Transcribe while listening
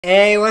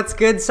Hey, what's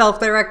good,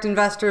 self-direct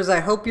investors?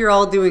 I hope you're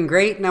all doing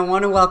great, and I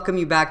want to welcome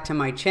you back to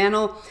my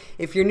channel.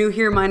 If you're new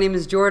here, my name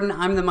is Jordan.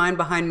 I'm the mind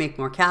behind Make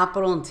More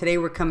Capital, and today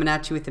we're coming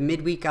at you with a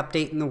midweek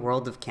update in the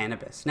world of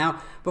cannabis. Now,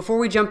 before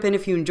we jump in,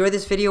 if you enjoy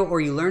this video or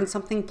you learned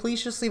something,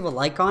 please just leave a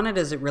like on it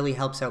as it really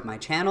helps out my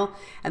channel.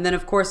 And then,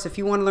 of course, if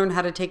you want to learn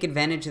how to take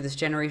advantage of this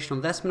generational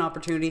investment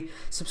opportunity,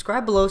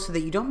 subscribe below so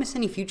that you don't miss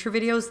any future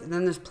videos, and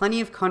then there's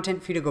plenty of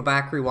content for you to go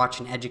back, rewatch,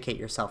 and educate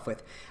yourself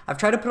with. I've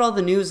tried to put all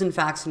the news and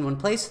facts in one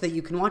place so that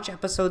you can watch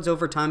episodes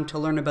over time to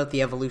learn about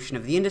the evolution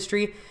of the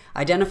industry,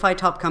 identify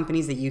top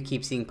companies that you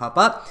keep seeing pop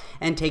up,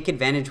 and take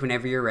advantage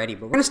whenever you're ready.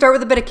 But we're going to start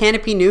with a bit of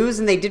Canopy news,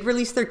 and they did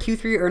release their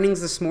Q3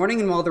 earnings this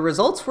morning, and while the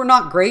results were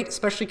not great,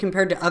 especially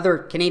compared to other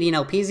Canadian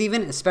LPs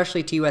even,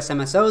 especially to US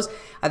MSOs,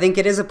 I think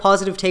it is a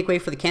positive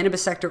takeaway for the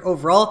cannabis sector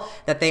overall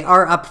that they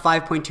are up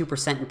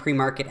 5.2% in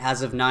pre-market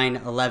as of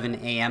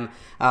 9:11 a.m.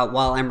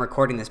 While I'm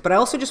recording this. But I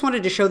also just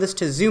wanted to show this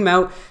to zoom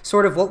out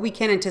sort of what we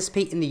can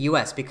anticipate in the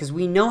US, because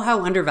we know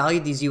how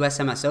undervalued these US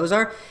MSOs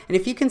are. And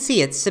if you can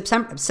see, it's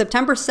September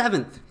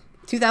 7th,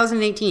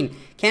 2018,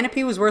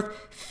 Canopy was worth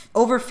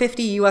over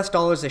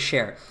 $50 a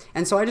share.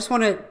 And so I just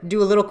want to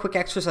do a little quick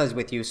exercise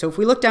with you. So if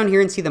we look down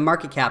here and see the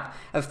market cap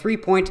of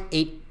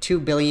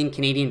 3.82 billion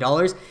Canadian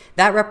dollars,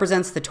 that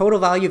represents the total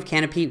value of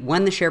Canopy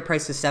when the share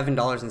price is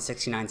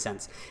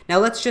 $7.69. Now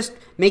let's just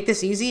make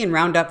this easy and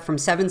round up from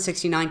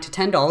 $7.69 to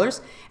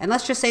 $10. And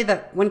let's just say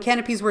that when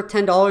Canopy is worth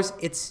 $10,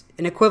 it's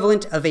an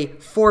equivalent of a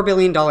 $4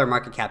 billion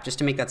market cap, just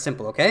to make that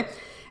simple, okay?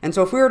 And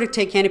so if we were to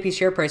take Canopy's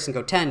share price and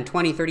go 10,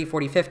 20, 30,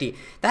 40, 50,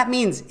 that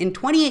means in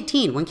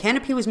 2018, when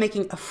Canopy was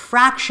making a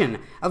fraction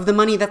of the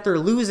money that they're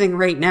losing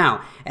right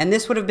now, and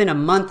this would have been a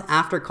month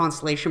after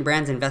Constellation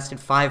Brands invested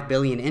 $5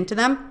 billion into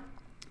them,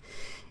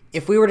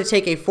 if we were to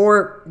take a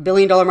 $4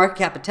 billion market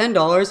cap at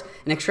 $10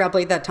 and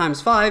extrapolate that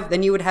times 5,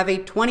 then you would have a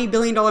 $20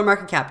 billion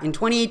market cap in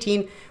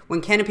 2018 when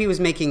Canopy was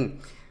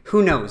making,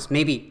 who knows,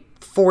 maybe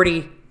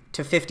 40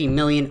 to 50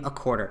 million a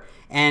quarter.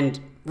 And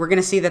we're going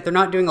to see that they're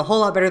not doing a whole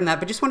lot better than that,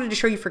 but just wanted to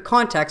show you for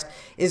context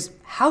is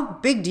how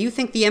big do you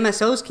think the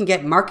MSOs can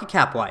get market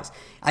cap wise?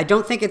 I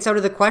don't think it's out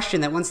of the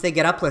question that once they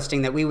get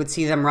uplisting that we would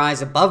see them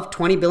rise above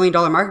 $20 billion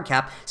market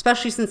cap,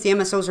 especially since the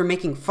MSOs are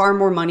making far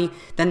more money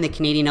than the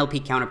Canadian LP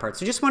counterparts.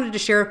 So just wanted to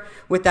share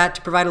with that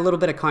to provide a little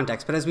bit of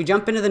context. But as we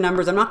jump into the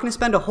numbers, I'm not going to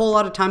spend a whole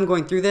lot of time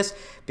going through this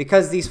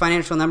because these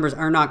financial numbers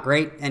are not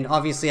great. And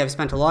obviously I've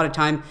spent a lot of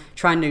time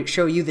trying to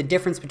show you the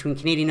difference between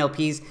Canadian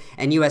LPs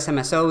and US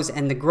MSOs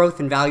and the growth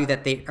and value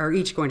that they are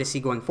each going to see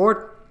going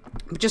forward.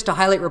 But just to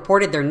highlight,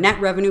 reported their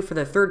net revenue for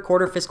their third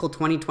quarter fiscal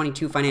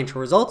 2022 financial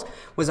results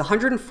was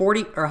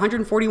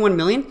 141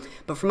 million,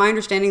 but from my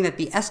understanding that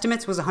the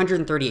estimates was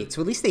 138.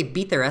 So at least they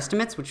beat their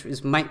estimates, which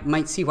is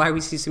might see why we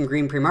see some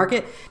green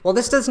pre-market. Well,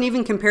 this doesn't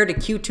even compare to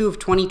Q2 of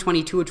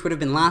 2022, which would have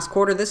been last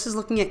quarter. This is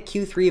looking at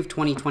Q3 of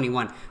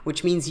 2021,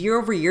 which means year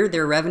over year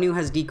their revenue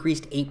has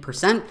decreased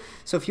 8%.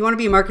 So if you want to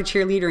be a market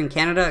share leader in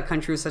Canada, a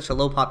country with such a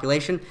low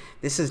population,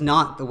 this is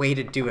not the way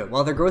to do it.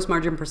 While their gross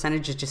margin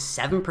percentage is just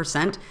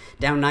 7%,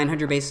 down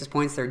 900 basis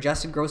points. Their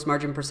adjusted gross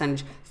margin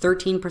percentage,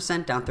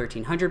 13%, down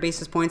 1,300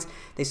 basis points.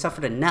 They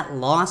suffered a net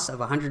loss of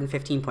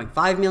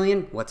 115.5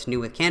 million. What's new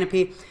with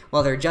Canopy?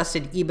 While their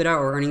adjusted EBITDA,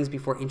 or earnings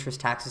before interest,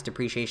 taxes,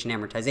 depreciation,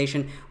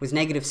 amortization, was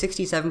negative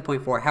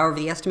 67.4. However,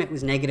 the estimate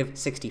was negative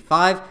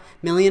 65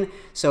 million.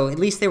 So at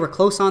least they were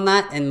close on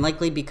that, and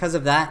likely because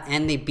of that,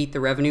 and they beat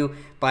the revenue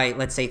by,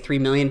 let's say, 3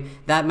 million,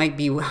 that might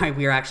be why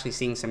we are actually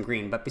seeing some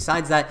green. But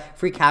besides that,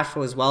 free cash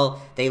flow as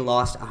well, they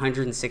lost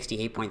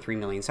 168.3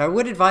 million. So I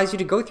would advise you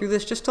to go through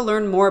this just to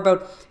learn more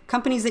about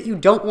companies that you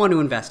don't want to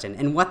invest in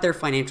and what their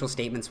financial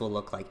statements will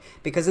look like.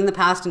 Because in the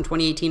past, in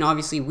 2018,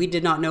 obviously, we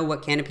did not know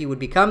what Canopy would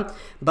become,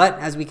 but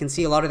as we can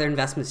see, a lot of their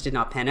investments did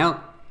not pan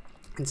out.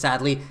 And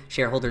sadly,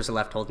 shareholders are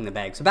left holding the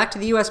bag. So back to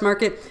the U.S.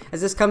 market,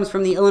 as this comes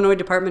from the Illinois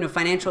Department of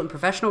Financial and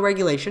Professional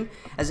Regulation,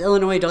 as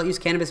Illinois adult use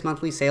cannabis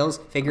monthly sales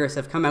figures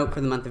have come out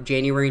for the month of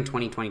January in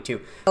 2022.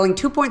 Selling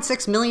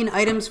 2.6 million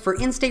items for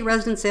in-state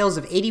resident sales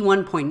of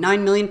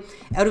 81.9 million,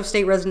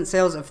 out-of-state resident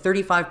sales of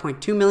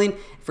 35.2 million,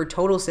 for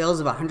total sales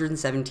of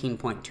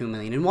 117.2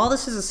 million. And while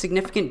this is a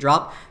significant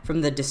drop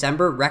from the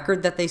December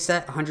record that they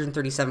set,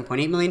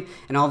 137.8 million,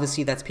 and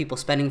obviously that's people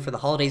spending for the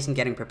holidays and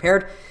getting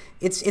prepared,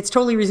 it's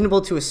totally reasonable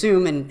to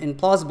assume and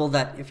plausible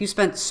that if you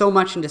spent so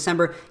much in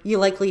December, you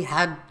likely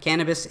had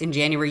cannabis in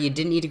January, you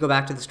didn't need to go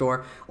back to the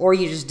store, or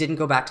you just didn't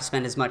go back to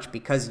spend as much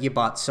because you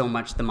bought so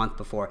much the month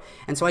before.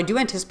 And so I do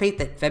anticipate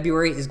that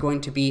February is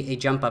going to be a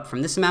jump up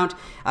from this amount,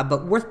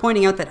 but worth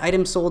pointing out that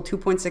items sold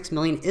 2.6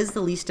 million is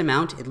the least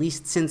amount, at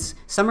least since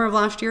summer of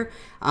last year,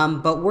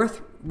 but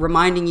worth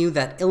reminding you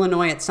that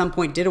Illinois at some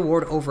point did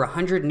award over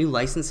 100 new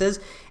licenses,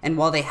 and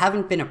while they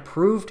haven't been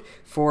approved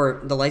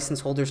for the license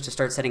holders to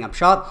start setting up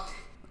shop,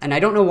 and I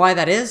don't know why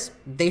that is,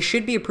 they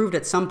should be approved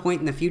at some point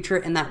in the future,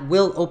 and that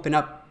will open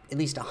up at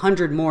least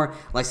 100 more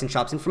license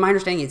shops. And from my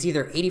understanding, it's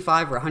either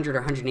 85 or 100 or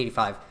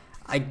 185.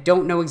 I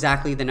don't know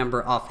exactly the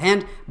number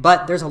offhand,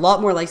 but there's a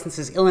lot more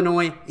licenses in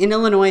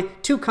Illinois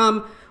to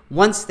come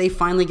once they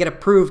finally get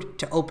approved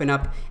to open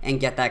up and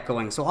get that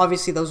going. So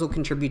obviously those will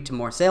contribute to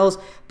more sales,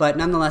 but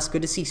nonetheless,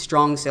 good to see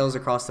strong sales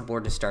across the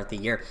board to start the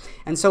year.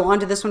 And so on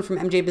to this one from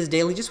MJ Biz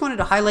Daily. Just wanted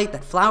to highlight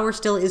that flower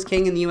still is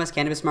king in the US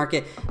cannabis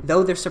market,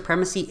 though their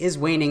supremacy is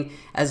waning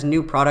as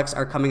new products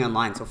are coming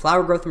online. So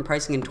flower growth and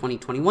pricing in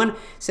 2021,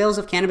 sales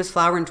of cannabis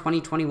flower in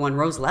 2021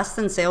 rose less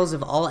than sales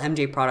of all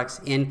MJ products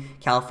in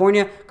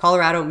California,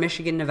 Colorado,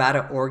 Michigan,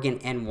 Nevada, Oregon,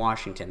 and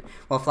Washington,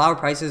 while flower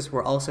prices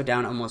were also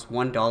down almost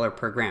 $1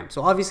 per gram.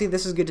 So obviously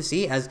this is good to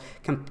see, as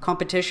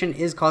competition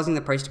is causing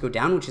the price to go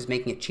down, which is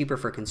making it cheaper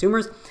for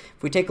consumers.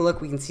 If we take a look,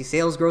 we can see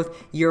sales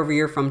growth year over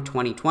year from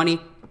 2020.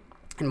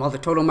 And while the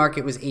total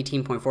market was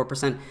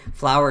 18.4%,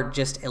 flower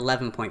just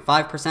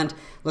 11.5%.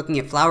 Looking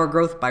at flower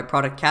growth by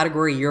product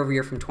category year over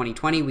year from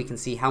 2020, we can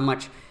see how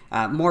much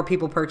more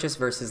people purchase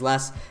versus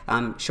less,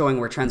 showing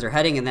where trends are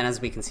heading. And then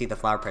as we can see, the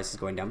flower price is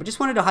going down. But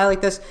just wanted to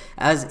highlight this,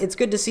 as it's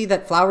good to see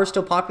that flower is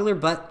still popular,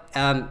 but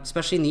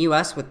especially in the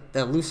US with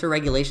the looser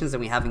regulations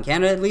than we have in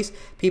Canada, at least,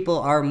 people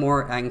are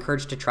more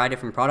encouraged to try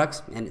different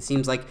products, and it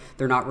seems like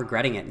they're not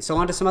regretting it. And so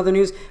on to some other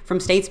news from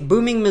states.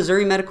 Booming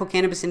Missouri medical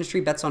cannabis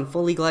industry bets on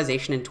full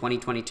legalization in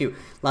 2022.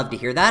 Love to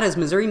hear that, as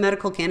Missouri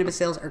medical cannabis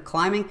sales are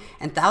climbing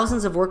and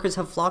thousands of workers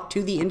have flocked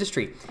to the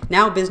industry.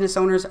 Now business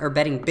owners are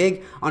betting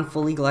big on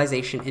full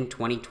legalization in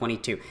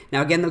 2022.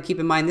 Now again, though, keep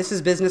in mind, this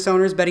is business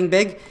owners betting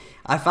big.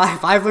 If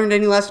I've learned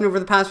any lesson over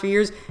the past few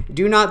years,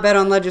 do not bet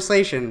on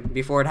legislation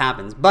before it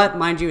happens. But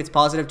mind you, it's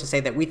positive to say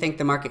that we think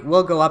the market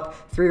will go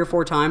up 3 or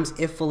 4 times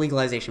if full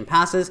legalization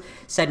passes,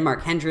 said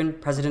Mark Hendren,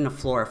 president of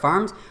Flora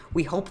Farms.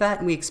 We hope that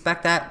and we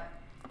expect that.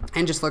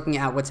 And just looking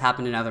at what's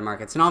happened in other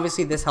markets. And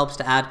obviously this helps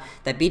to add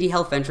that BD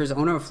Health Ventures,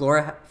 owner of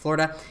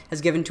Florida, has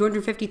given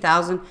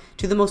 $250,000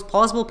 to the most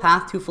plausible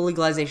path to full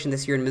legalization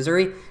this year in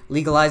Missouri,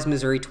 Legalize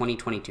Missouri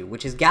 2022,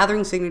 which is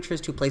gathering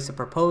signatures to place a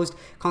proposed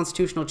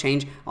constitutional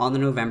change on the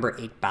November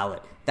 8th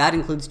ballot. That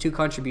includes 2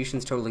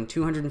 contributions totaling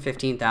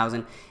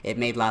 $215,000 it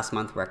made last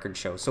month, record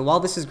show. So while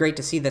this is great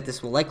to see that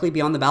this will likely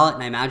be on the ballot,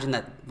 and I imagine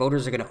that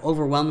voters are going to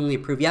overwhelmingly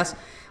approve yes,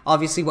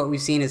 obviously what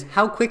we've seen is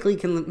how quickly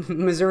can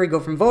Missouri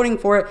go from voting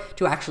for it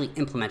to actually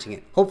implementing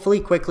it. Hopefully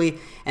quickly,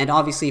 and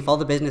obviously if all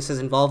the businesses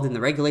involved and the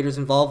regulators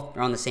involved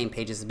are on the same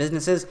page as the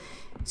businesses,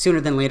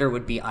 sooner than later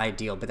would be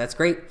ideal. But that's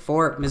great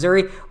for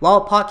Missouri.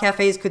 While pot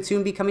cafes could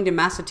soon be coming to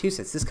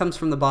Massachusetts. This comes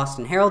from the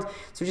Boston Herald.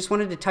 So just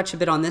wanted to touch a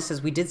bit on this,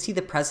 as we did see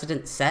the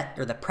precedent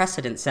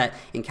set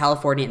in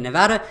California and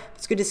Nevada.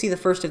 It's good to see the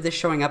first of this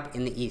showing up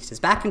in the East. As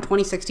back in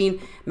 2016,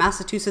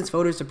 Massachusetts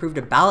voters approved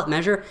a ballot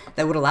measure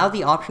that would allow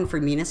the option for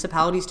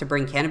municipalities to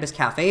bring cannabis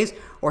cafes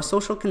or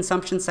social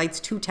consumption sites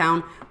to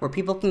town where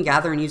people can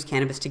gather and use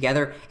cannabis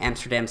together,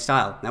 Amsterdam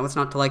style. Now, what's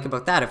not to like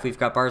about that? If we've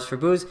got bars for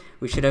booze,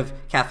 we should have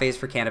cafes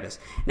for cannabis.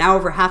 Now,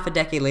 over half a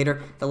decade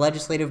later, the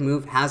legislative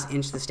move has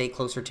inched the state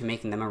closer to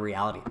making them a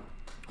reality.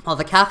 While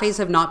the cafes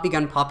have not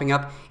begun popping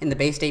up in the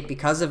Bay State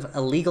because of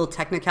a legal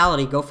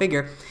technicality, go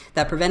figure,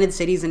 that prevented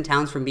cities and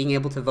towns from being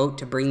able to vote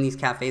to bring these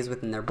cafes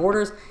within their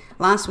borders,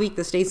 last week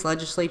the state's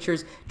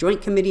legislature's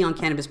Joint Committee on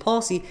Cannabis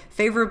Policy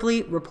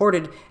favorably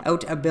reported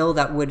out a bill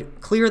that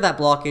would clear that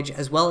blockage,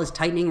 as well as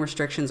tightening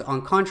restrictions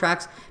on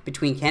contracts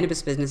between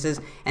cannabis businesses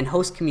and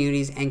host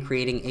communities, and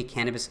creating a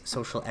cannabis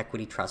social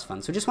equity trust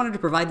fund. So just wanted to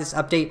provide this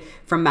update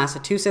from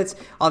Massachusetts.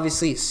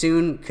 Obviously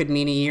soon could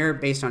mean a year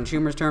based on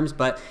Schumer's terms,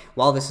 but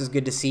while this is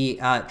good to see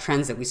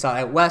trends that we saw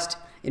out west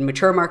in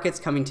mature markets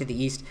coming to the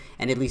east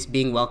and at least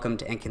being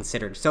welcomed and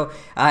considered. So,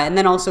 and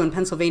then also in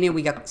Pennsylvania,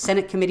 we got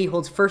Senate committee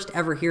holds first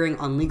ever hearing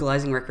on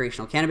legalizing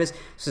recreational cannabis.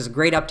 This is a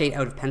great update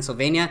out of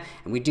Pennsylvania,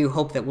 and we do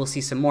hope that we'll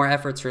see some more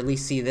efforts, or at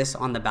least see this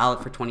on the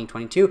ballot for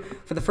 2022.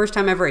 For the first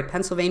time ever, a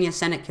Pennsylvania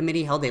Senate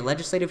committee held a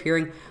legislative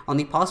hearing on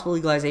the possible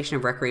legalization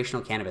of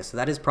recreational cannabis. So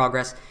that is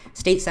progress.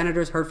 State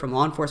senators heard from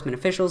law enforcement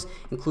officials,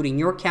 including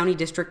York County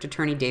District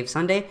Attorney Dave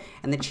Sunday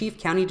and the chief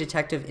county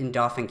detective in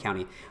Dauphin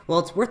County. Well,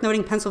 it's worth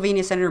noting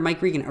Pennsylvania Senator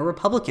Mike Regan, a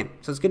Republican.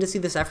 So it's good to see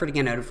this effort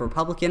again out of a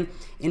Republican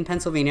in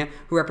Pennsylvania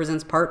who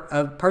represents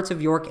parts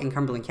of York and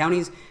Cumberland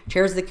counties,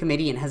 chairs the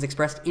committee, and has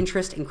expressed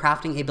interest in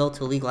crafting a bill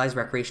to legalize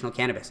recreational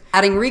cannabis.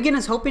 Adding, Regan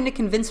is hoping to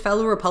convince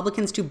fellow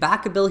Republicans to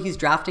back a bill he's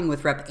drafting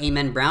with Rep.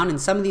 Amen Brown,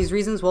 and some of these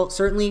reasons, well, it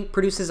certainly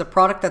produces a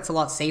product that's a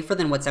lot safer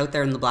than what's out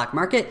there in the black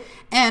market,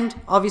 and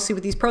obviously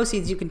with these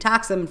proceeds you can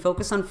tax them and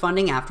focus on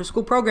funding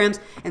after-school programs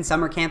and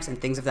summer camps and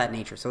things of that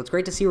nature. So it's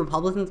great to see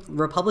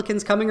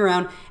Republicans coming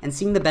around and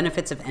seeing the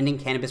benefits of ending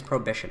cannabis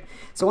prohibition.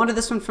 So on to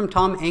this one from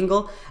Tom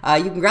Engel.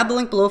 You can grab the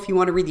link below if you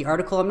want to read the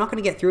article. I'm not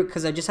going to get through it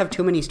because I just have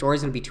too many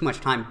stories and it'll be too much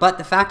time. But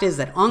the fact is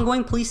that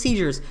ongoing police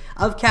seizures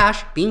of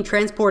cash being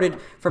transported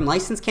from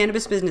licensed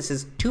cannabis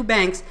businesses to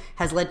banks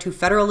has led to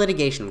federal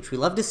litigation, which we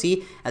love to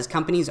see, as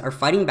companies are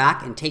fighting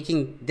back and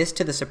taking this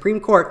to the Supreme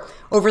Court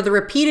over the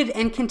repeated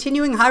and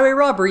continuing highway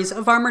robberies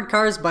of armored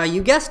cars by,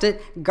 you guessed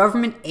it,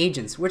 government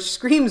agents, which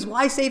screams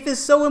why SAFE is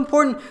so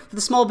important for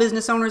the small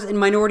business owners and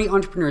minority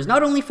entrepreneurs.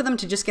 Not only for them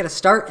to just get a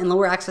start and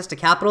lower access to to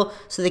capital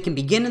so they can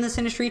begin in this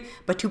industry,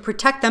 but to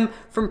protect them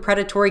from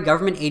predatory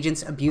government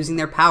agents abusing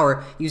their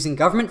power, using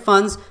government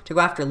funds to go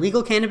after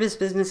legal cannabis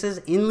businesses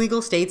in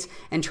legal states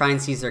and try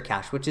and seize their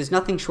cash, which is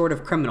nothing short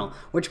of criminal.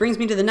 Which brings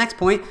me to the next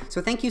point.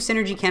 So thank you,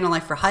 Synergy Canada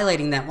Life, for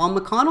highlighting that while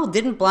McConnell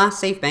didn't blast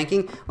safe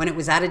banking when it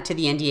was added to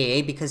the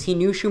NDAA because he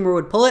knew Schumer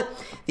would pull it,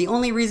 the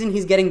only reason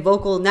he's getting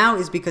vocal now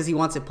is because he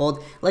wants it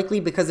pulled, likely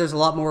because there's a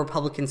lot more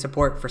Republican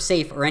support for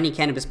SAFE or any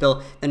cannabis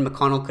bill than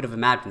McConnell could have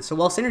imagined. So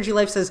while Synergy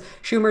Life says,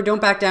 Schumer,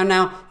 don't back down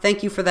now,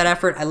 thank you for that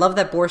effort. I love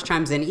that Boris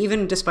chimes in,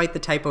 even despite the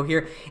typo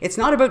here. It's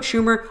not about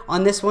Schumer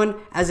on this one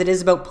as it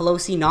is about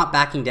Pelosi not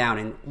backing down.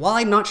 And while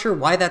I'm not sure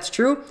why that's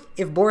true,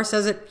 if Boris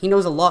says it, he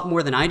knows a lot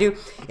more than I do.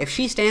 If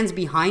she stands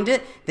behind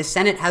it, the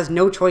Senate has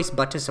no choice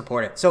but to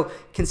support it. So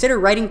consider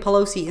writing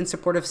Pelosi in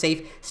support of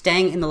SAFE,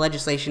 staying in the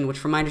legislation, which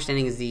from my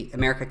understanding is the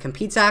America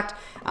Competes Act.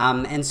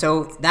 And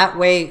so that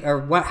way,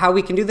 or how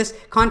we can do this,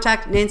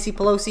 contact Nancy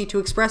Pelosi to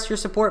express your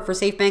support for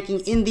safe banking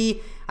in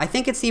the, I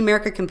think it's the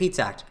America Competes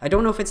Act. I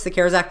don't know if it's the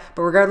CARES Act,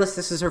 but regardless,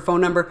 this is her phone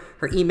number,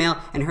 her email,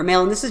 and her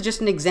mail. And this is just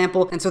an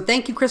example. And so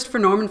thank you, Christopher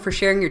Norman, for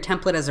sharing your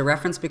template as a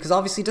reference, because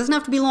obviously it doesn't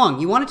have to be long.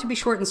 You want it to be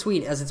short and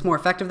sweet as it's more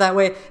effective that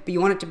way, but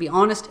you want it to be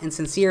honest and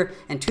sincere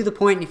and to the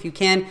point. And if you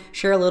can,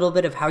 share a little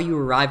bit of how you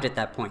arrived at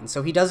that point. And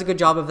so he does a good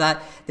job of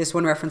that. This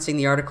one referencing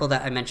the article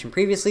that I mentioned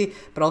previously,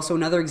 but also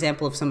another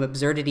example of some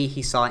absurdity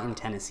he saw in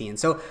Tennessee. And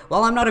so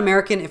while I'm not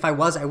American, if I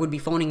was, I would be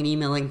phoning and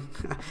emailing,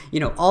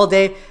 all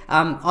day.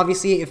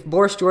 Obviously, if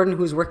Boris Jordan,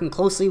 who's working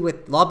closely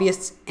with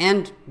lobbyists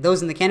and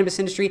those in the cannabis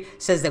industry,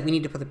 says that we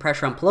need to put the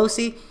pressure on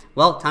Pelosi,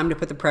 well, time to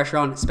put the pressure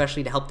on,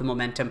 especially to help the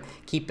momentum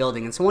keep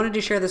building. And so I wanted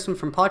to share this one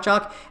from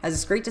Pochak, as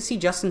it's great to see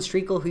Justin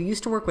Streakle, who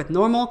used to work with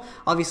NORML,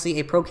 obviously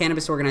a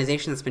pro-cannabis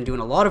organization that's been doing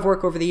a lot of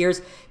work over the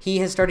years. He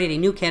has started a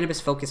new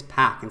cannabis-focused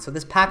PAC. And so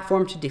this PAC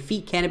formed to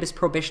defeat cannabis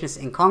prohibitionists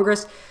in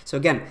Congress. So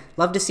again,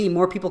 love to see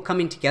more people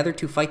coming together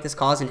to fight this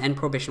cause and end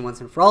prohibition once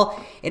and for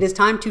all. It is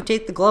time to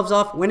take the gloves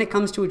off when it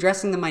comes to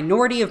addressing the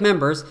minority of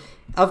members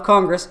of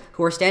Congress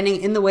who are standing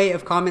in the way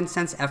of common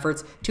sense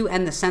efforts to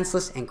end the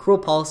senseless and cruel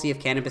policy of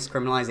cannabis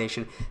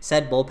criminalization,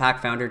 said Bullpack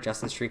founder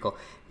Justin Streakle.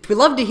 What we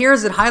love to hear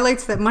is it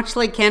highlights that much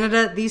like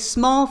Canada, these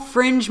small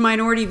fringe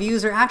minority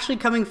views are actually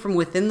coming from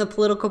within the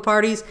political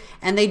parties,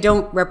 and they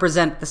don't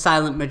represent the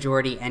silent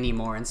majority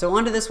anymore. And so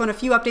onto this one, a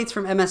few updates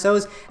from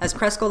MSOs as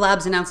Cresco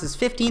Labs announces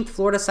 15th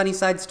Florida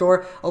Sunnyside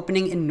store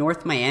opening in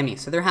North Miami.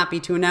 So they're happy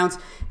to announce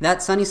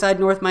that Sunnyside,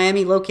 North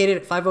Miami, located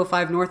at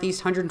 505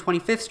 Northeast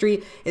 125th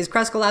Street, is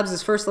Cresco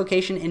Labs' first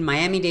location in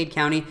Miami-Dade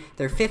County,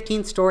 their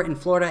 15th store in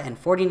Florida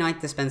and 49th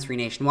dispensary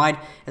nationwide,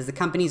 as the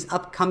company's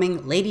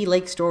upcoming Lady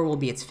Lake store will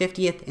be its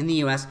 50th in the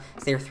U.S.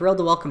 as they are thrilled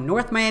to welcome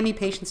North Miami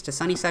patients to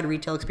Sunnyside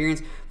retail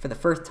experience for the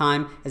first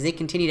time as they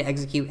continue to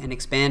execute and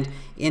expand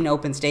in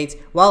open states.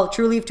 While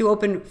Trulieve to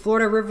open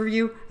Florida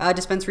Riverview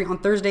dispensary on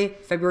Thursday,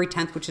 February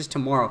 10th, which is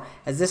tomorrow,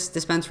 as this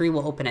dispensary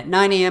will open at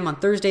 9 a.m. on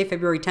Thursday,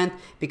 February 10th,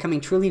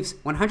 becoming Trulieve's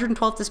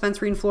 112th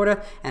dispensary in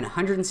Florida and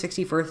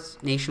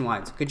 161st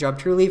nationwide. So good job,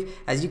 Trulieve,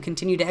 as you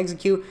continue to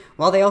execute,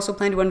 while they also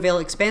plan to unveil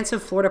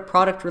expansive Florida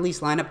product release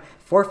lineup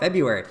for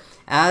February,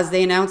 as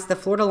they announced the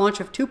Florida launch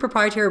of 2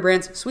 proprietary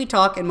brands, Sweet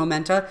Talk and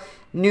Momenta,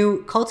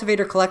 new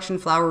Cultivator Collection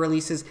flower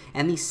releases,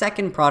 and the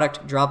second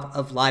product drop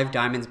of Live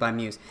Diamonds by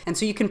Muse. And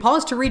so you can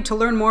pause to read to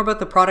learn more about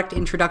the product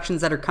introductions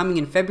that are coming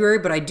in February,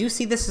 but I do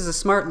see this as a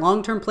smart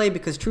long-term play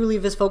because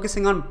Trulieve is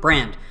focusing on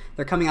brand.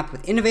 They're coming up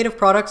with innovative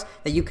products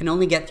that you can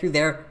only get through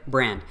their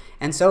brand.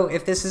 And so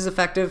if this is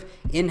effective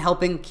in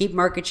helping keep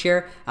market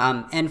share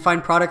and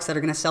find products that are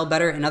going to sell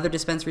better in other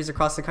dispensaries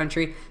across the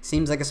country,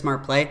 seems like a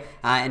smart play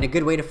and a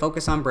good way to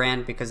focus on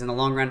brand, because in the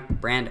long run,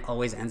 brand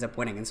always ends up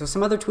winning. And so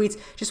some other tweets,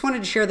 just wanted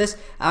to share this.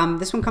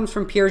 This one comes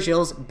from Pierre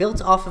Gilles,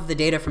 built off of the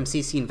data from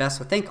CC Invest.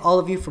 So thank all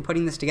of you for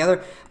putting this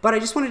together. But I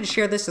just wanted to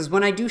share this as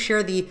when I do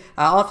share the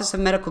Office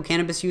of Medical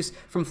Cannabis Use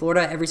from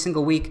Florida every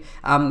single week.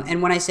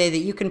 And when I say that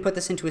you can put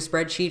this into a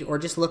spreadsheet or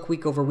just look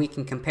week over week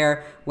and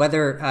compare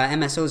whether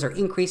MSOs are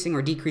increasing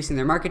or decreasing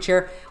their market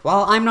share.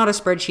 While I'm not a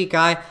spreadsheet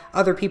guy,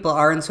 other people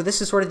are, and so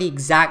this is sort of the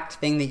exact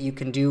thing that you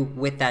can do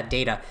with that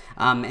data.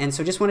 And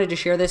so just wanted to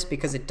share this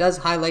because it does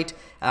highlight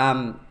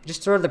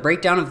just sort of the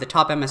breakdown of the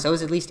top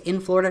MSOs, at least in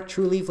Florida.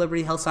 Trulieve,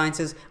 Liberty Health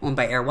Sciences, owned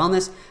by Air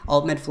Wellness,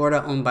 AltMed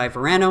Florida, owned by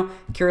Verano,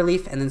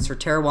 Curaleaf, and then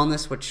Certera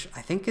Wellness, which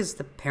I think is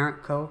the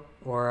parent co,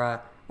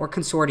 or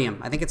consortium.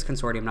 I think it's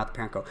consortium, not the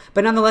parent co.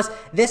 But nonetheless,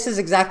 this is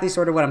exactly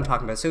sort of what I'm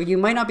talking about. So you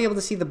might not be able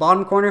to see the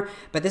bottom corner,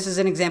 but this is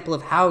an example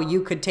of how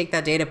you could take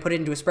that data, put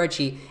it into a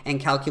spreadsheet, and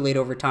calculate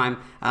over time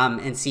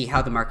and see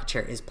how the market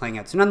share is playing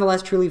out. So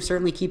nonetheless, Trulieve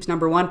certainly keeps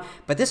 #1,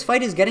 but this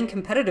fight is getting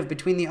competitive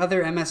between the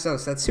other MSOs.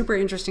 So that's super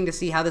interesting to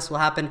see how this will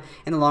happen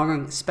in the long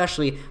run,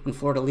 especially when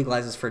Florida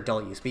legalizes for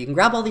adult use. But you can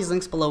grab all these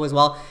links below as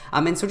well.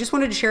 And so just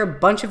wanted to share a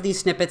bunch of these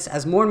snippets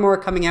as more and more are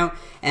coming out.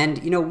 And,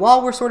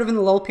 while we're sort of in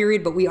the lull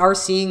period, but we are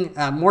seeing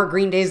more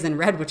green days than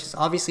red, which is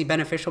obviously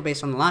beneficial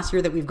based on the last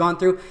year that we've gone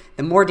through.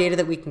 The more data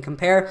that we can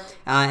compare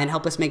and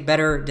help us make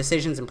better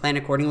decisions and plan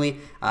accordingly,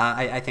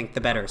 I think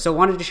the better. So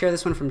wanted to share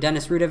this one from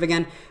Dennis Rudiv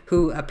again,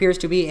 who appears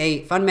to be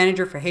a fund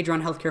manager for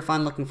Hadron Healthcare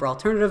Fund looking for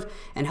alternative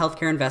and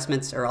healthcare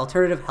investments or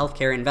alternative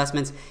healthcare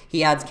investments.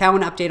 He adds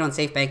Cowen update on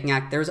Safe Banking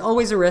Act. There's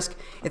always a risk.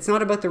 It's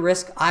not about the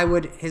risk, I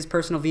would, his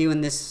personal view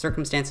in this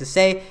circumstances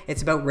say,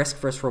 it's about risk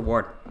versus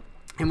reward.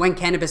 And when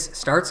cannabis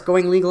starts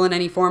going legal in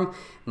any form,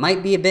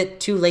 might be a bit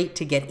too late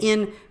to get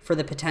in for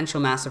the potential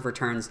massive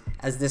returns,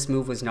 as this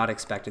move was not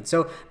expected.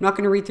 So I'm not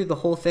going to read through the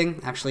whole thing.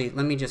 Actually,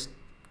 let me just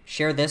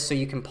share this so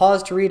you can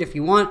pause to read if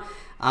you want,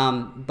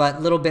 but a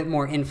little bit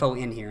more info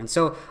in here. And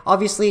so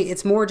obviously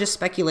it's more just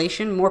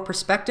speculation, more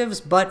perspectives,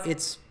 but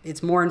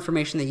it's more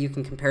information that you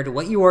can compare to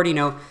what you already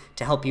know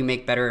to help you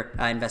make better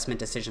investment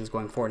decisions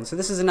going forward. And so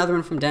this is another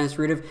one from Dennis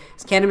Rudiv.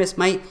 Cannabis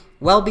might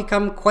well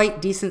become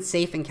quite decent,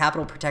 safe, and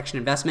capital protection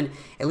investment.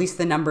 At least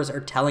the numbers are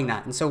telling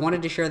that. And so I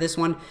wanted to share this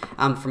one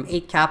from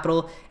 8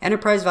 Capital,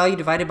 enterprise value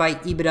divided by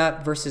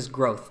EBITDA versus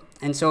growth.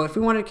 And so if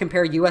we wanted to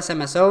compare US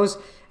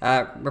MSOs,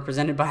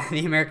 represented by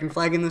the American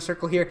flag in the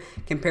circle here,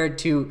 compared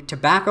to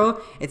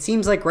tobacco, it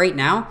seems like right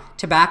now,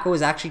 tobacco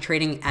is actually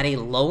trading at a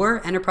lower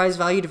enterprise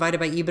value divided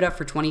by EBITDA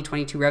for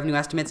 2022 revenue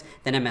estimates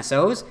than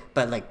MSOs,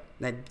 but like,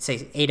 let's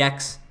say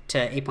 8x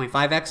to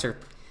 8.5x or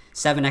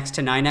 7x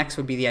to 9x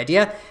would be the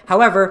idea.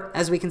 However,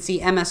 as we can see,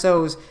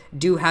 MSOs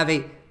do have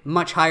a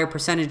much higher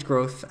percentage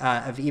growth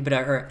of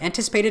EBITDA, or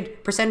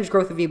anticipated percentage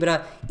growth of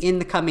EBITDA in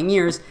the coming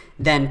years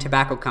than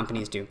tobacco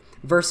companies do,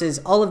 versus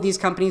all of these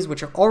companies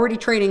which are already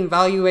trading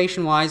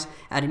valuation-wise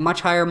at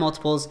much higher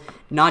multiples,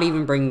 not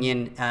even bringing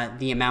in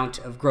the amount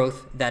of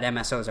growth that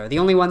MSOs are. The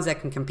only ones that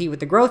can compete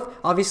with the growth,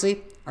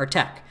 obviously, are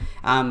tech.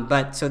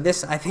 But so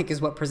this, I think, is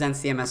what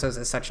presents the MSOs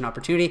as such an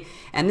opportunity.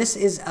 And this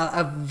is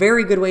a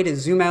very good way to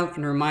zoom out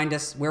and remind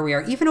us where we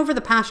are, even over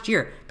the past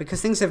year,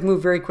 because things have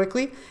moved very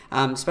quickly,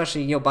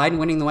 especially Biden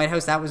winning the White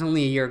House. That was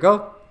only a year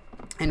ago.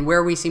 And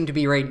where we seem to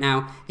be right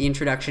now, the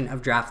introduction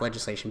of draft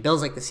legislation.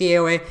 Bills like the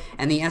CAOA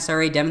and the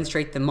SRA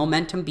demonstrate the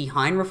momentum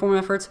behind reform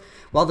efforts,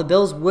 while the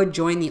bills would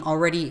join the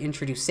already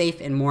introduced SAFE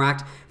and MORE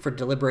Act for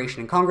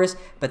deliberation in Congress.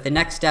 But the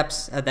next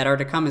steps that are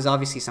to come is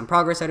obviously some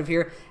progress out of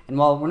here. And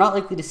while we're not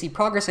likely to see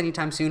progress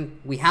anytime soon,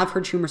 we have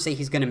heard Schumer say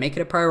he's going to make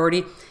it a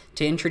priority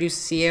to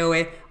introduce the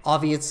CAOA.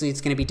 Obviously,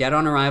 it's going to be dead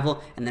on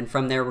arrival, and then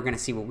from there, we're going to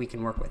see what we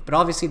can work with. But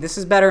obviously, this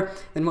is better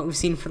than what we've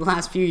seen for the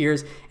last few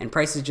years, and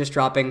prices just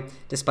dropping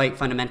despite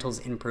fundamentals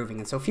improving.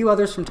 And so a few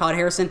others from Todd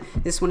Harrison.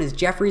 This one is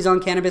Jeffries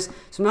on cannabis.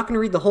 So I'm not going to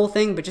read the whole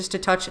thing, but just to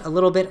touch a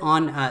little bit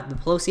on the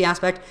Pelosi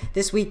aspect.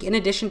 This week, in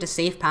addition to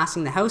SAFE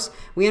passing the House,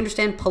 we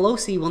understand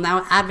Pelosi will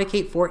now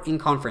advocate for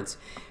in-conference.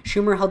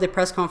 Schumer held a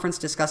press conference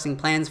discussing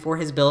plans for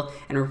his bill,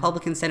 and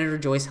Republican Senator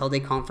Joyce held a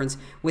conference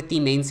with the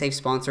main SAFE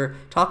sponsor,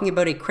 talking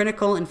about a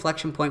critical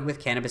inflection point with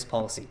cannabis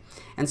policy.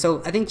 And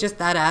so I think just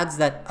that adds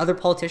that other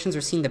politicians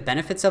are seeing the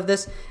benefits of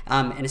this,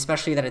 and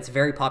especially that it's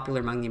very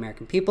popular among the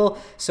American people.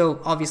 So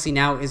obviously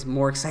now is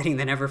more exciting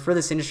than ever for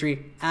this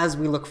industry as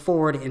we look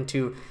forward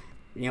into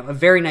a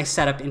very nice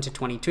setup into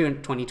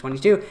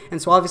 2022.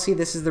 And so obviously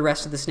this is the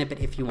rest of the snippet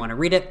if you want to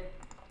read it.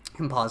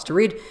 And pause to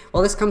read.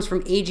 Well, this comes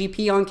from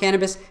AGP on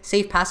cannabis.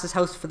 SAFE passes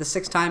House for the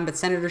 6th time, but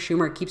Senator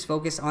Schumer keeps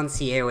focus on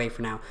CAOA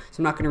for now.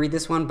 So I'm not going to read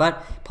this one,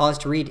 but pause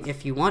to read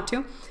if you want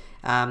to.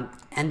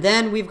 And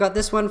then we've got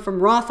this one from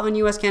Roth on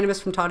U.S.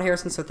 cannabis from Todd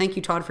Harrison. So thank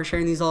you, Todd, for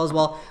sharing these all as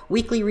well.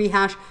 Weekly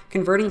rehash,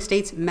 converting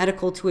states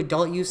medical to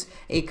adult use,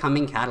 a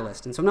coming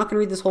catalyst. And so I'm not going to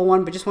read this whole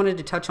one, but just wanted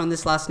to touch on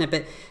this last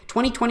snippet.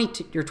 2020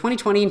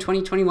 and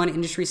 2021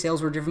 industry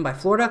sales were driven by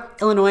Florida,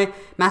 Illinois,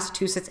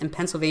 Massachusetts, and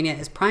Pennsylvania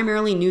as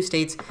primarily new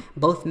states,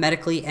 both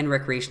medically and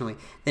recreationally.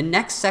 The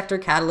next sector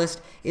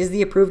catalyst is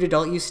the approved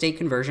adult use state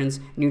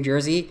conversions. New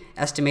Jersey,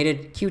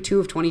 estimated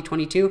Q2 of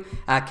 2022,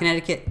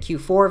 Connecticut,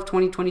 Q4 of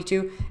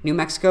 2022, New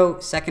Mexico,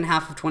 second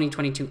half of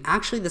 2022.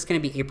 Actually, that's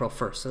going to be April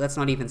 1st, so that's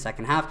not even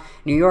second half.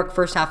 New York,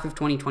 first half of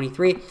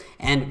 2023,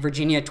 and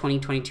Virginia,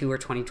 2022 or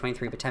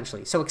 2023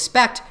 potentially. So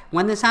expect,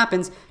 when this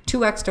happens,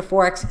 2x to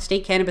 4x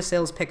state cannabis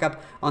sales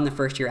pickup on the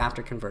first year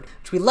after convert,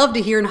 which we love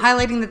to hear, and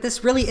highlighting that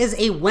this really is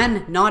a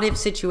when, not if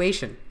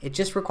situation. It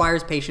just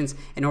requires patience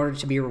in order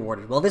to be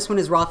rewarded. Well, this one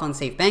is Roth on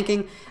safe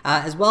banking.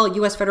 As well,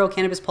 U.S. federal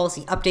cannabis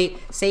policy update,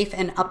 safe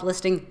and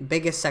uplisting,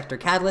 biggest sector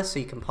catalyst, so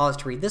you can pause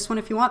to read this one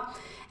if you want.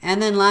 And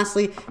then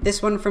lastly,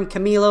 this one from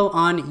Camilo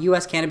on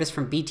U.S. cannabis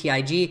from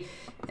BTIG.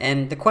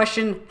 And the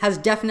question has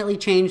definitely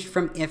changed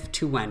from if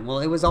to when. Well,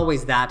 it was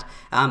always that,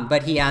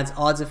 but he adds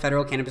odds of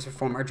federal cannabis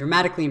reform are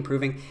dramatically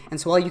improving. And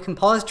so while you can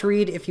pause to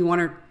read if you want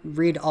to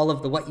read all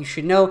of the what you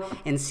should know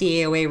and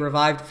CAOA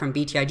revived from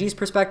BTIG's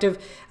perspective,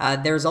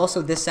 there's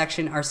also this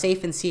section, are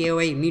SAFE and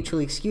CAOA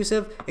mutually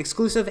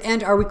exclusive,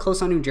 and are we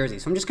close on New Jersey?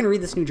 So I'm just going to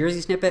read this New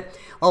Jersey snippet.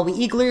 While we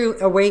eagerly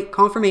await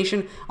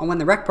confirmation on when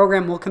the rec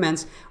program will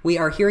commence, we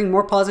are hearing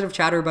more positive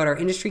chatter about our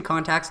industry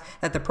contacts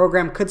that the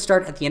program could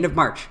start at the end of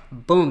March.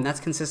 Boom, that's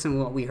consistent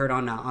with what we heard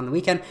on the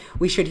weekend.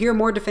 We should hear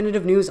more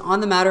definitive news on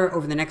the matter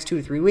over the next 2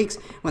 to 3 weeks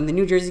when the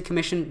New Jersey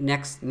Commission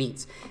next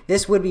meets.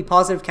 This would be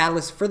positive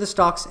catalyst for the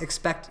stocks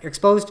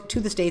exposed to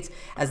the states,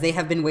 as they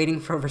have been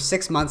waiting for over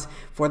 6 months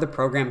for the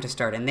program to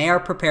start, and they are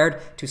prepared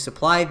to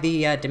supply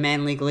the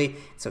demand legally.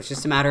 So it's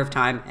just a matter of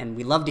time, and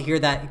we love to hear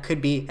that it could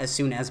be as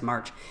soon as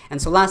March.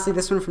 And so lastly,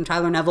 this one from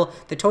Tyler Neville: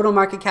 the total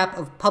market cap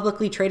of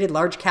publicly traded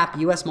large cap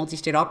US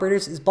multi-state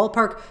operators is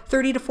ballpark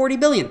 30 to 40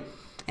 billion.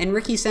 And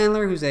Ricky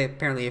Sandler, who's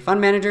apparently a fund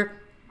manager,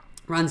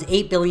 runs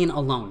 8 billion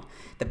alone.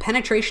 The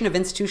penetration of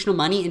institutional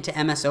money into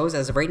MSOs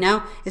as of right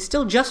now is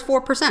still just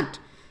 4%.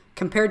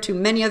 Compared to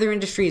many other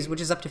industries,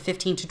 which is up to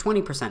 15 to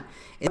 20%.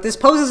 This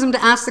poses him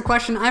to ask the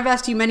question I've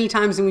asked you many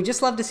times, and we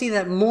just love to see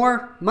that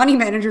more money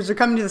managers are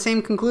coming to the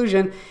same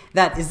conclusion,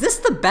 that is this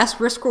the best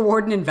risk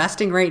reward in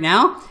investing right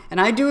now? And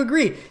I do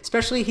agree,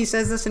 especially he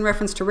says this in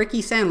reference to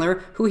Ricky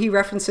Sandler, who he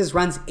references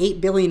runs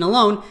 8 billion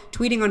alone,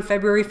 tweeting on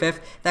February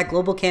 5th that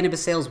global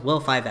cannabis sales will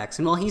 5x.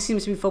 And while he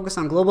seems to be focused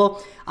on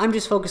global, I'm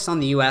just focused on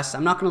the US.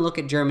 I'm not going to look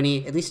at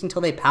Germany, at least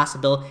until they pass a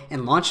bill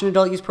and launch an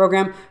adult use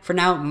program. For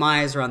now,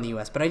 my eyes are on the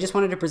US. But I just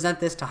wanted to present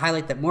this to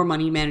highlight that more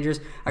money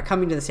managers are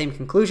coming to the same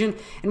conclusion.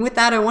 And with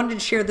that, I wanted to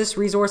share this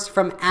resource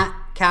from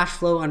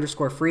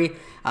 @cashflow_free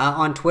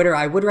on Twitter.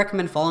 I would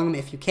recommend following him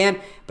if you can,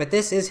 but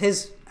this is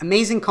his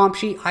amazing comp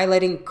sheet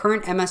highlighting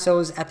current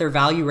MSOs at their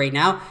value right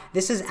now.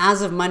 This is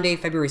as of Monday,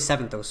 February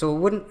 7th though, so it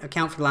wouldn't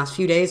account for the last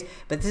few days,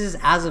 but this is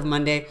as of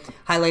Monday,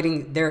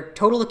 highlighting their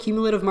total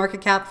accumulative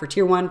market cap for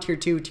tier 1, tier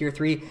 2, tier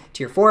 3,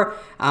 tier 4,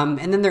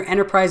 and then their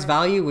enterprise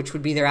value, which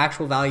would be their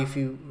actual value if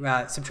you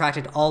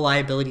subtracted all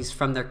liabilities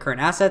from their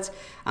current assets.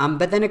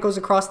 But then it goes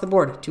across the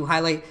board to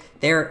highlight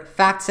their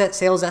FactSet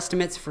sales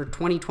estimates for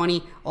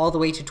 2020 all the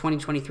way to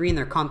 2023 and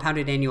their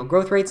compounded annual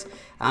growth rates,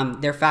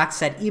 their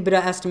FactSet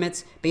EBITDA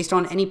estimates based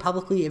on any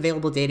publicly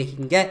available data he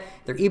can get,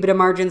 their EBITDA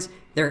margins,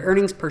 their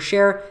earnings per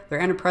share,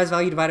 their enterprise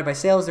value divided by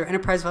sales, their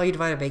enterprise value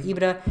divided by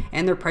EBITDA,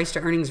 and their price to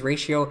earnings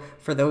ratio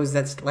for those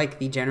that's like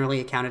the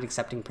generally accounted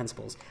accepting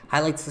principles.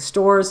 Highlights the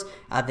stores,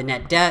 the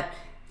net debt,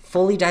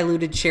 fully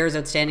diluted shares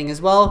outstanding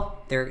as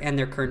well, and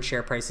their current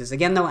share prices.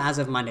 Again, though, as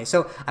of Monday.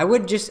 So I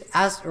would just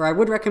ask, or I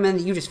would recommend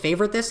that you just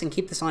favorite this and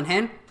keep this on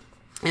hand.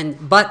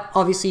 But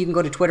obviously you can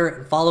go to Twitter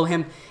and follow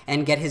him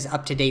and get his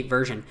up-to-date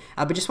version.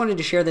 But just wanted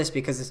to share this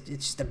because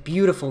it's just a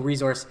beautiful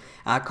resource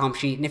comp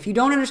sheet. And if you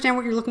don't understand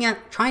what you're looking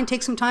at, try and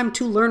take some time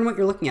to learn what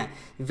you're looking at.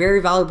 Very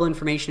valuable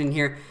information in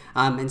here.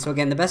 And so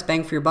again, the best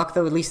bang for your buck,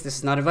 though, at least this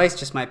is not advice,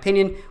 just my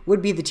opinion,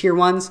 would be the tier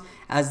 1s,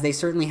 as they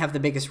certainly have the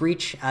biggest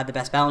reach, the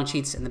best balance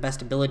sheets, and the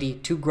best ability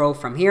to grow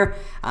from here.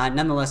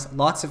 Nonetheless,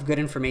 lots of good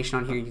information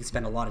on here. You can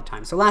spend a lot of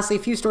time. So lastly, a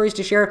few stories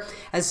to share,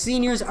 as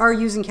seniors are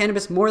using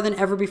cannabis more than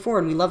ever before,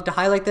 and we love to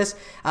highlight this,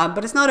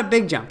 but it's not a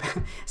big jump.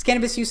 As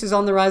cannabis use is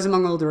on the rise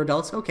among older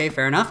adults, okay,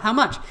 fair enough. How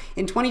much?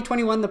 In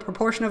 2021, the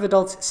proportion of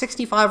adults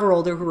 65 or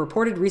older who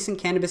reported recent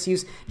cannabis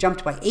use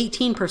jumped by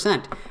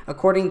 18%,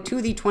 according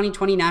to the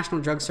 2020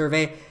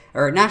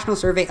 National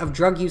Survey of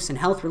Drug Use and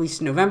Health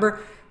released in November,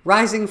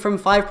 rising from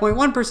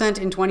 5.1%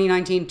 in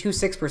 2019 to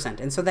 6%.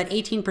 And so that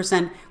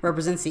 18%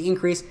 represents the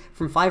increase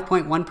from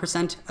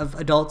 5.1% of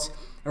adults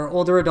or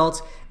older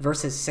adults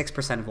versus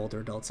 6% of older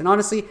adults. And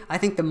honestly, I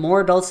think the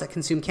more adults that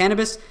consume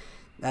cannabis,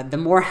 the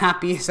more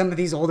happy some of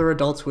these older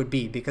adults would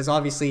be, because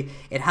obviously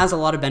it has a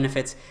lot of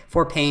benefits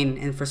for pain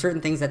and for certain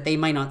things that they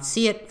might not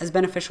see it as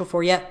beneficial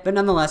for yet, but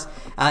nonetheless,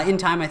 in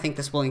time, I think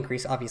this will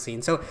increase, obviously.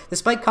 And so the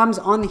spike comes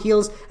on the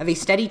heels of a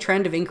steady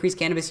trend of increased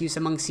cannabis use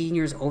among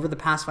seniors over the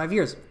past 5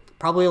 years.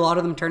 Probably a lot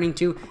of them turning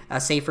to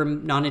a safer,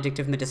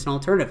 non-addictive medicinal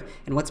alternative.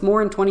 And what's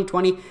more, in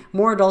 2020,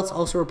 more adults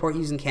also report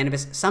using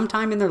cannabis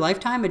sometime in their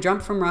lifetime, a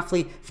jump from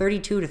roughly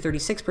 32 to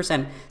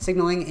 36%,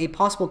 signaling a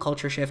possible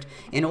culture shift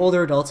in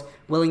older adults'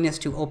 willingness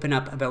to open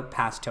up about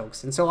past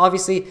tokes. And so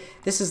obviously,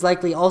 this is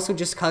likely also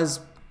just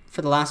because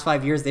for the last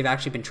 5 years, they've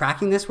actually been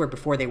tracking this, where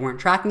before they weren't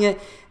tracking it.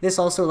 This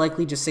also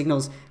likely just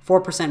signals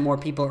 4% more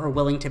people are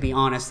willing to be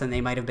honest than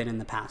they might have been in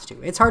the past too.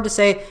 It's hard to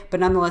say,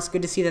 but nonetheless,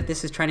 good to see that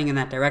this is trending in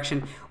that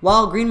direction.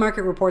 While Green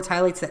Market Reports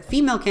highlights that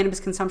female cannabis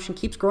consumption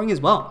keeps growing as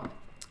well.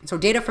 So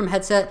data from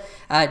Headset,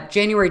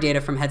 January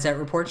data from Headset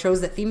report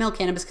shows that female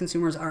cannabis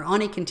consumers are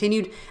on a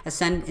continued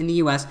ascent in the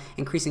U.S.,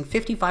 increasing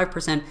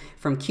 55%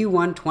 from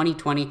Q1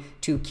 2020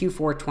 to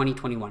Q4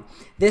 2021.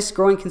 This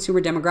growing consumer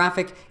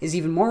demographic is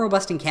even more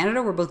robust in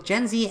Canada, where both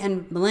Gen Z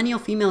and millennial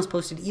females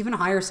posted even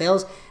higher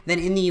sales than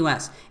in the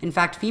U.S. In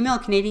fact, female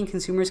Canadian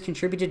consumers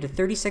contributed to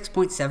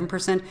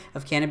 36.7%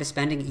 of cannabis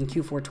spending in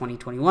Q4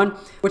 2021,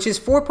 which is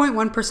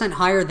 4.1%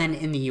 higher than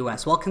in the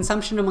U.S., while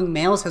consumption among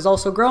males has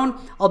also grown,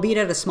 albeit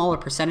at a smaller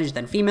percentage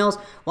than females,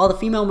 while the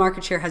female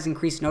market share has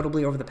increased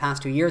notably over the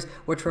past 2 years,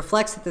 which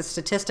reflects that the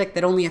statistic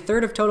that only a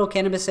third of total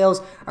cannabis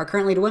sales are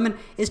currently to women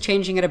is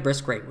changing at a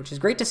brisk rate, which is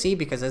great to see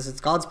because as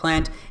it's God's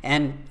plant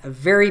and a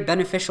very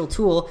beneficial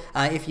tool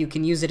if you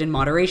can use it in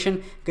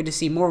moderation. Good to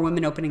see more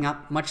women opening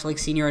up, much like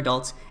senior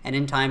adults, and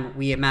in time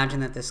we imagine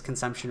that this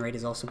consumption rate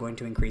is also going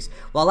to increase.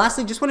 Well,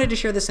 lastly, just wanted to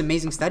share this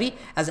amazing study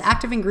as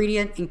active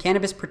ingredient in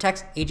cannabis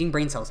protects aging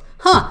brain cells.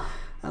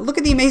 look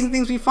at the amazing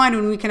things we find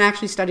when we can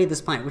actually study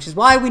this plant, which is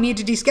why we need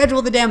to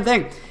deschedule the damn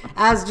thing.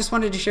 As just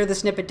wanted to share the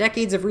snippet,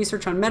 decades of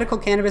research on medical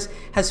cannabis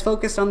has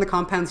focused on the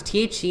compounds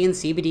THC and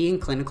CBD in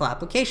clinical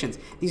applications.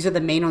 These are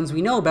the main ones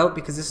we know about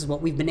because this is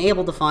what we've been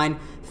able to find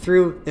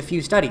through the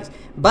few studies.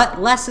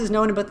 But less is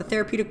known about the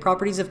therapeutic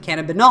properties of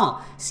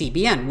cannabinol,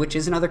 CBN, which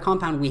is another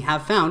compound we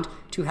have found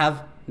to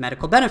have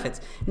medical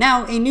benefits.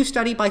 Now, a new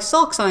study by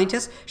Salk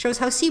scientists shows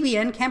how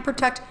CBN can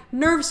protect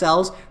nerve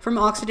cells from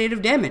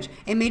oxidative damage,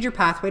 a major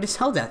pathway to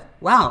cell death.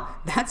 Wow,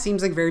 that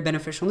seems like very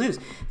beneficial news.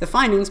 The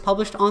findings,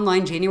 published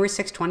online January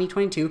 6,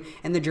 2022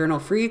 in the journal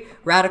Free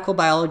Radical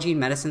Biology and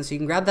Medicine, so you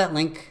can grab that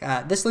link.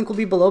 This link will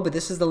be below, but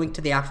this is the link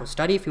to the actual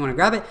study if you want to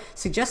grab it,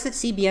 suggests that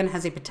CBN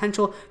has a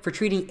potential for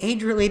treating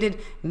age-related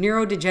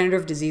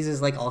neurodegenerative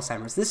diseases like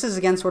Alzheimer's. This is,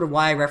 again, sort of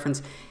why I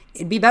reference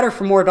it'd be better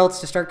for more adults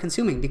to start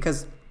consuming,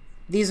 because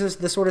these are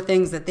the sort of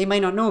things that they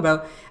might not know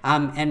about,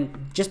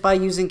 and just by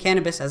using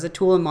cannabis as a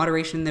tool in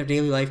moderation in their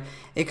daily life,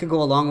 it could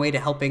go a long way to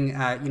helping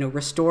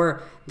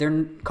restore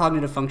their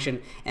cognitive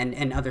function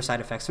and other side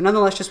effects. So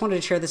nonetheless, just wanted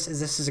to share this, as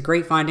this is a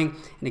great finding,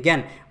 and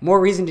again, more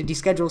reason to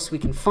deschedule so we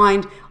can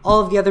find all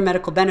of the other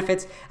medical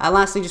benefits.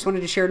 Lastly, just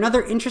wanted to share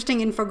another interesting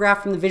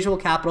infographic from the Visual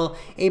Capital,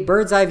 a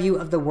bird's eye view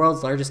of the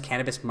world's largest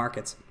cannabis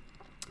markets.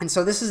 And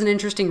so this is an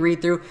interesting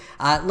read-through.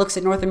 It looks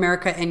at North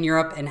America and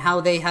Europe and how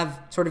they have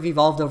sort of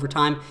evolved over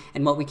time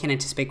and what we can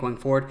anticipate going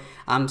forward.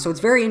 So it's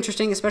very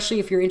interesting,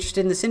 especially if you're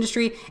interested in this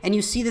industry and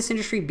you see this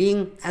industry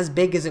being as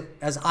big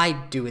as I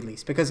do, at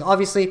least. Because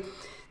obviously,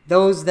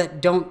 those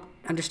that don't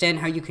understand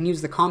how you can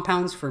use the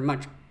compounds for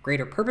much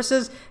greater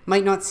purposes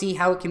might not see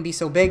how it can be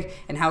so big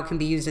and how it can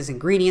be used as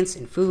ingredients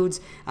in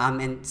foods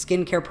and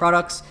skincare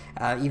products,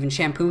 even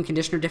shampoo and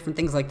conditioner, different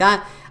things like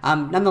that.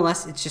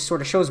 Nonetheless, it just sort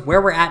of shows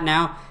where we're at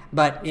now,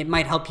 but it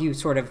might help you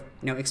sort of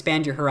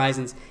expand your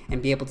horizons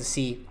and be able to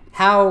see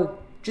how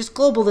just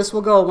global this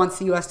will go once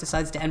the U.S.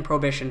 decides to end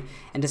prohibition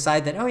and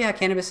decide that, oh yeah,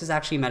 cannabis is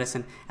actually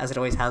medicine, as it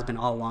always has been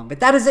all along.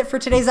 But that is it for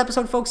today's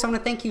episode, folks. I want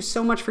to thank you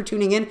so much for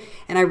tuning in,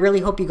 and I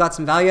really hope you got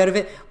some value out of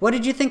it. What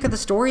did you think of the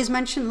stories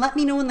mentioned? Let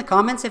me know in the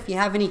comments if you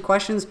have any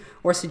questions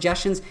or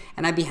suggestions,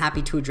 and I'd be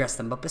happy to address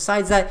them. But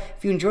besides that,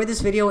 if you enjoyed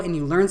this video and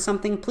you learned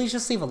something, please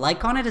just leave a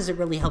like on it, as it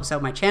really helps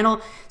out my channel.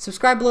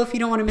 Subscribe below if you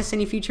don't want to miss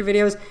any future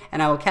videos,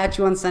 and I will catch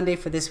you on Sunday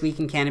for This Week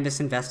in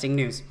Cannabis Investing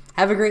News.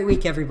 Have a great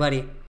week, everybody.